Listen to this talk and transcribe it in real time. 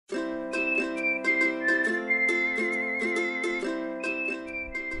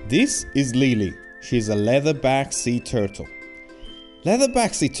This is Lily. She's a leatherback sea turtle.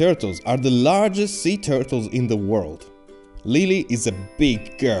 Leatherback sea turtles are the largest sea turtles in the world. Lily is a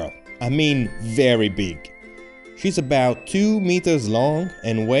big girl. I mean very big. She's about 2 meters long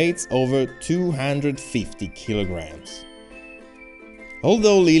and weighs over 250 kilograms.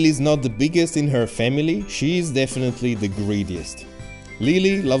 Although Lily is not the biggest in her family, she is definitely the greediest.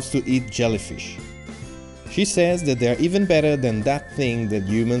 Lily loves to eat jellyfish. She says that they are even better than that thing that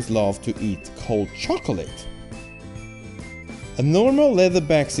humans love to eat, called chocolate. A normal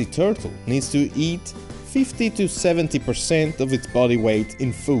leatherback sea turtle needs to eat 50 to 70% of its body weight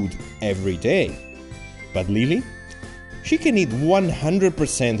in food every day. But Lily? She can eat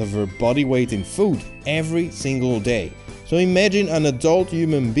 100% of her body weight in food every single day. So imagine an adult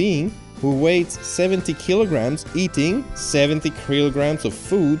human being who weighs 70 kilograms eating 70 kilograms of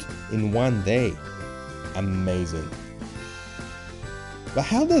food in one day. Amazing. But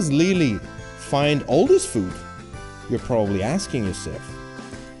how does Lily find all this food? You're probably asking yourself.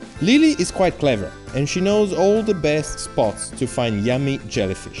 Lily is quite clever and she knows all the best spots to find yummy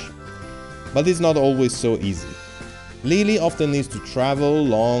jellyfish. But it's not always so easy. Lily often needs to travel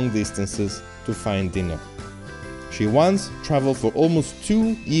long distances to find dinner. She once traveled for almost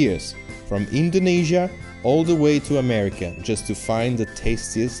 2 years from Indonesia all the way to America just to find the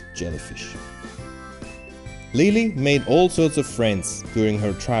tastiest jellyfish. Lily made all sorts of friends during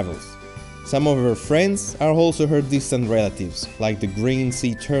her travels. Some of her friends are also her distant relatives, like the green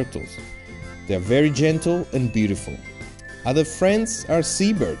sea turtles. They are very gentle and beautiful. Other friends are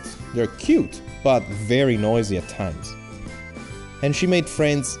seabirds. They're cute, but very noisy at times. And she made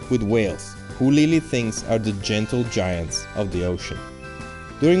friends with whales, who Lily thinks are the gentle giants of the ocean.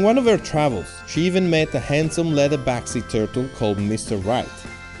 During one of her travels, she even met a handsome leatherback sea turtle called Mr. Right.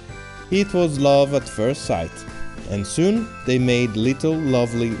 It was love at first sight, and soon they made little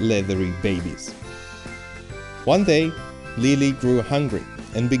lovely leathery babies. One day, Lily grew hungry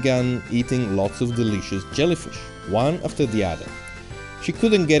and began eating lots of delicious jellyfish, one after the other. She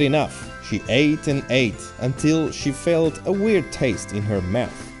couldn't get enough. She ate and ate until she felt a weird taste in her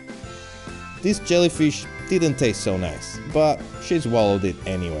mouth. This jellyfish didn't taste so nice, but she swallowed it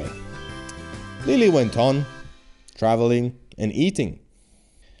anyway. Lily went on, traveling and eating.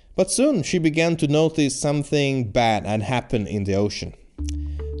 But soon she began to notice something bad had happened in the ocean.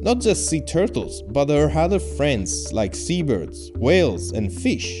 Not just sea turtles, but her other friends like seabirds, whales and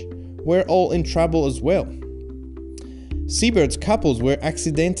fish were all in trouble as well. Seabirds couples were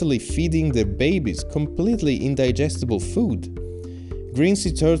accidentally feeding their babies completely indigestible food. Green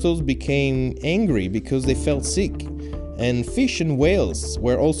sea turtles became angry because they felt sick, and fish and whales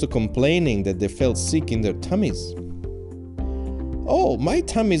were also complaining that they felt sick in their tummies. "Oh, my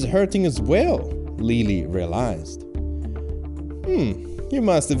tummy's hurting as well," Lily realized. You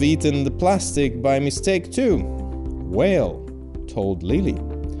must have eaten the plastic by mistake too," Whale told Lily.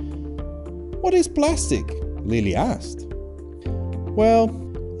 "What is plastic?" Lily asked. "Well,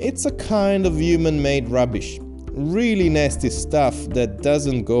 it's a kind of human-made rubbish. Really nasty stuff that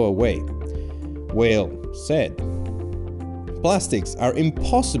doesn't go away," Whale said. "Plastics are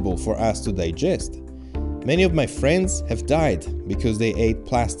impossible for us to digest. Many of my friends have died because they ate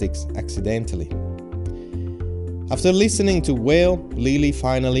plastics accidentally." After listening to Whale, Lily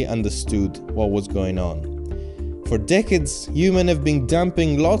finally understood what was going on. For decades, humans have been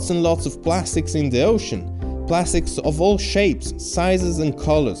dumping lots and lots of plastics in the ocean. Plastics of all shapes, sizes and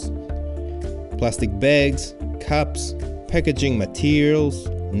colors. Plastic bags, cups, packaging materials,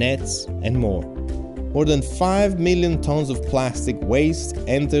 nets and more. More than 5 million tons of plastic waste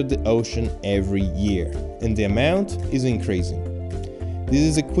enter the ocean every year, and the amount is increasing. This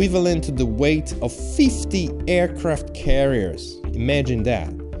is equivalent to the weight of 50 aircraft carriers. Imagine that.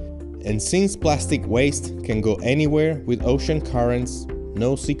 And since plastic waste can go anywhere with ocean currents,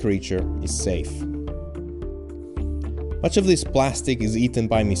 no sea creature is safe. Much of this plastic is eaten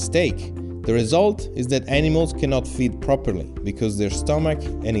by mistake. The result is that animals cannot feed properly because their stomach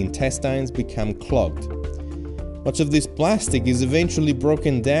and intestines become clogged. Much of this plastic is eventually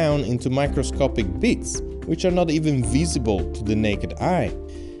broken down into microscopic bits, which are not even visible to the naked eye.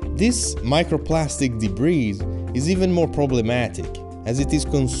 This microplastic debris is even more problematic, as it is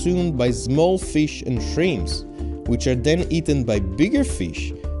consumed by small fish and shrimps, which are then eaten by bigger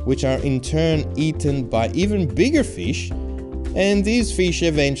fish, which are in turn eaten by even bigger fish, and these fish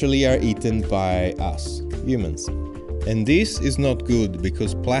eventually are eaten by us, humans. And this is not good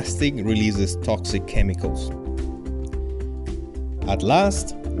because plastic releases toxic chemicals. At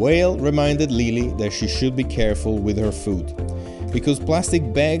last, Whale reminded Lily that she should be careful with her food, because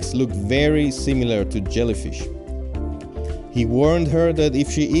plastic bags look very similar to jellyfish. He warned her that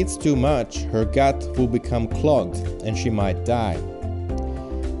if she eats too much, her gut will become clogged and she might die.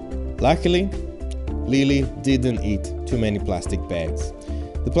 Luckily, Lily didn't eat too many plastic bags.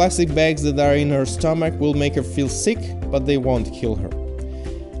 The plastic bags that are in her stomach will make her feel sick, but they won't kill her.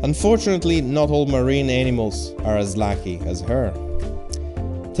 Unfortunately, not all marine animals are as lucky as her.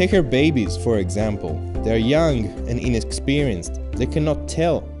 Take her babies, for example. They are young and inexperienced. They cannot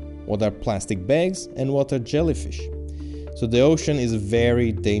tell what are plastic bags and what are jellyfish. So the ocean is a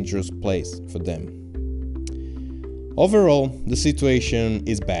very dangerous place for them. Overall, the situation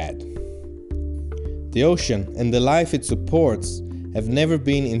is bad. The ocean and the life it supports have never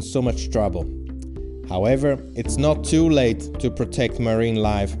been in so much trouble. However, it's not too late to protect marine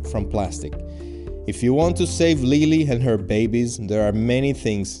life from plastic. If you want to save Lily and her babies, there are many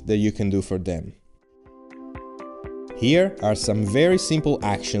things that you can do for them. Here are some very simple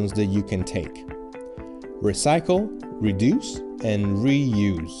actions that you can take. Recycle, reduce, and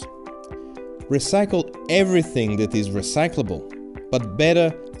reuse. Recycle everything that is recyclable, but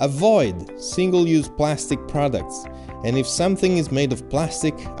better avoid single-use plastic products. And if something is made of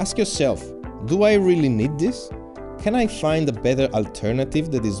plastic, ask yourself, do I really need this? Can I find a better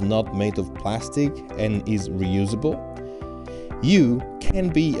alternative that is not made of plastic and is reusable? You can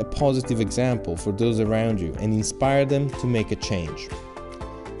be a positive example for those around you and inspire them to make a change.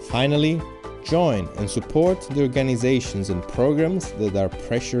 Finally, join and support the organizations and programs that are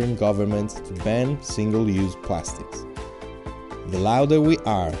pressuring governments to ban single-use plastics. The louder we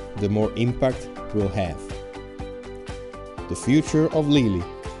are, the more impact we'll have. The future of Lily,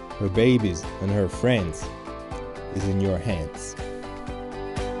 her babies and her friends is in your hands.